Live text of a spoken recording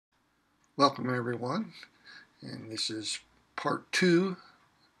Welcome everyone, and this is part 2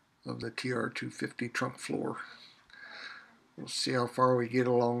 of the TR250 trunk floor. We'll see how far we get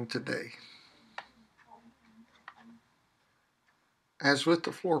along today. As with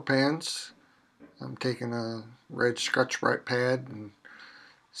the floor pans, I'm taking a red Scotch-Brite pad and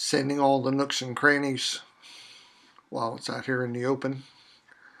sanding all the nooks and crannies while it's out here in the open.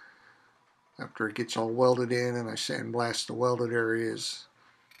 After it gets all welded in and I sandblast the welded areas,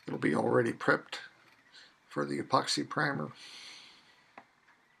 it'll be already prepped for the epoxy primer.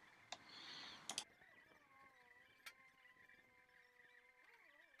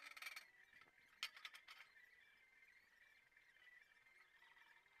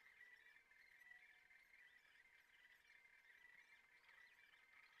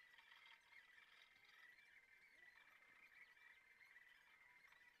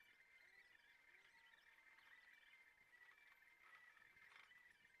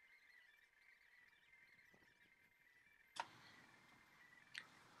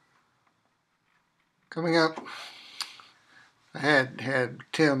 Coming up, I had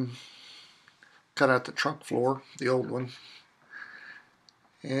Tim cut out the trunk floor, the old one,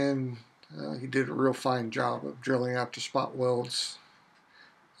 and he did a real fine job of drilling out the spot welds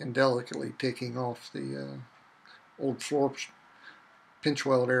and delicately taking off the old floor pinch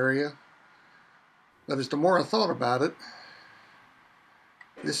weld area. But as the more I thought about it,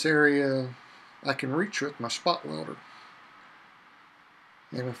 this area I can reach with my spot welder.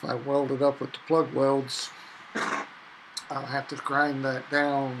 And if I weld it up with the plug welds, I'll have to grind that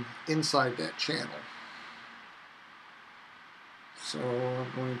down inside that channel. So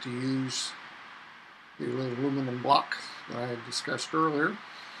I'm going to use the little aluminum block that I had discussed earlier.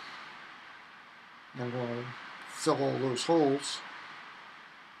 I'm going to fill all those holes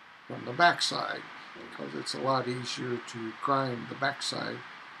from the backside because it's a lot easier to grind the backside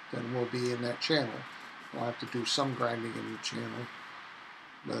than will be in that channel. I'll have to do some grinding in the channel,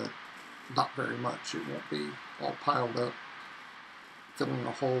 but not very much. It won't be all piled up. Filling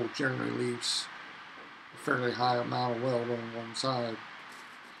a hole generally leaves a fairly high amount of weld on one side.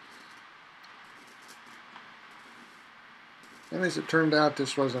 And as it turned out,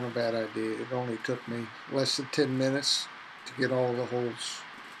 this wasn't a bad idea. It only took me less than 10 minutes to get all the holes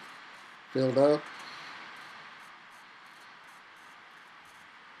filled up.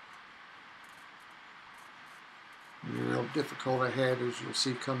 And the real difficult I had, as you'll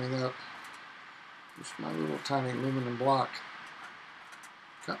see coming up, just my little tiny aluminum block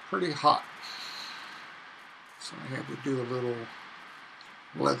got pretty hot. So I had to do a little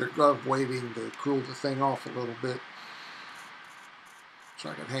leather glove waving to cool the thing off a little bit so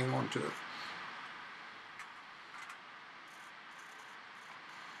I could hang on to it.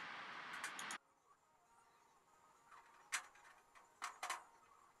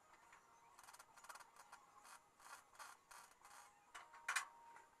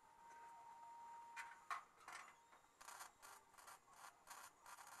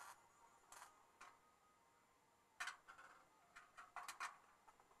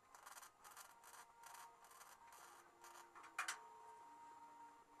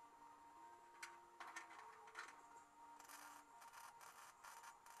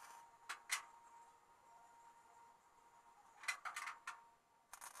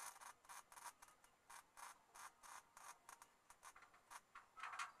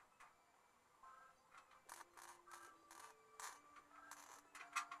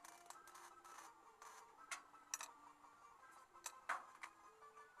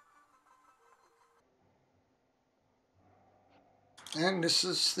 And this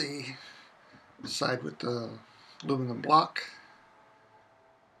is the side with the aluminum block.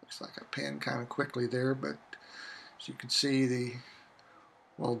 Looks like I panned kind of quickly there, but as you can see, the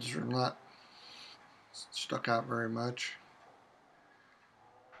welds are not stuck out very much.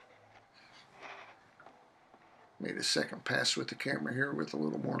 Made a second pass with the camera here with a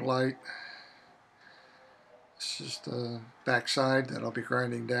little more light. This is the back side that I'll be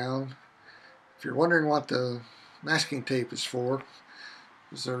grinding down. If you're wondering what the masking tape is for,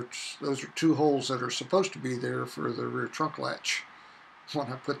 those are two holes that are supposed to be there for the rear trunk latch. When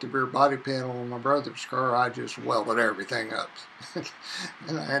I put the rear body panel on my brother's car, I just welded everything up.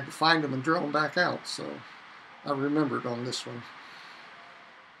 And I had to find them and drill them back out, so I remembered on this one.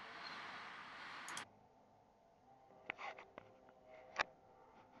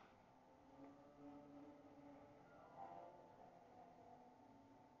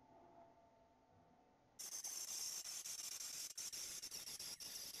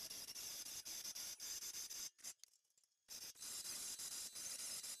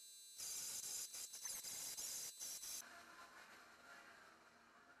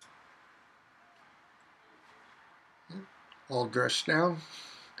 all dressed down.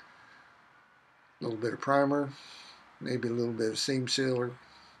 A little bit of primer, maybe a little bit of seam sealer,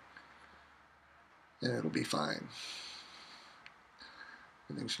 and it'll be fine.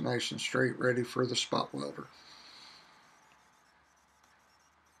 Everything's nice and straight, ready for the spot welder.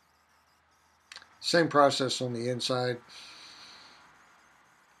 Same process on the inside.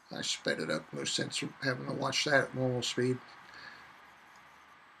 I sped it up, no sense having to watch that at normal speed.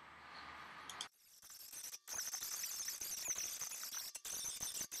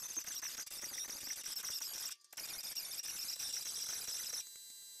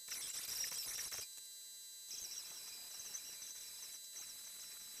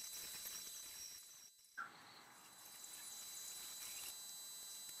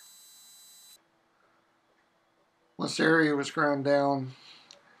 Once the area was ground down,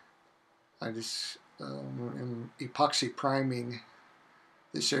 I just am epoxy priming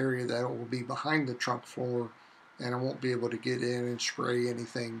this area that will be behind the trunk floor, and I won't be able to get in and spray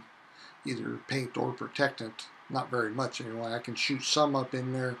anything, either paint or protectant. Not very much anyway. I can shoot some up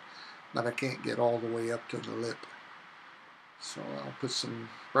in there, but I can't get all the way up to the lip. So I'll put some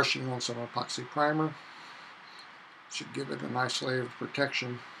brushing on some epoxy primer. Should give it a nice layer of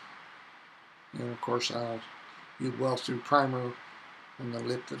protection. And of course I'll use well through primer on the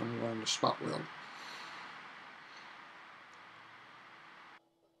lip that I'm going to spot weld.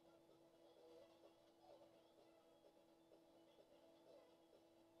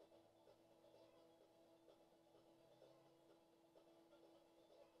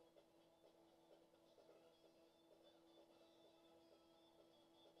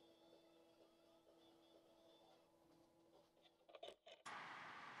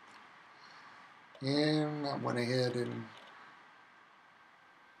 And I went ahead and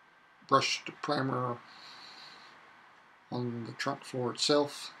brushed the primer on the trunk floor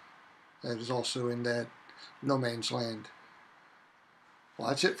itself. That is also in that no man's land. Well,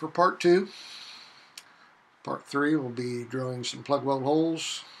 that's it for part 2. Part 3 will be drilling some plug weld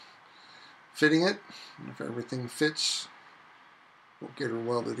holes, fitting it, and if everything fits, we'll get her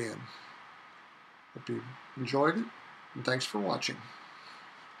welded in. Hope you enjoyed it, and thanks for watching.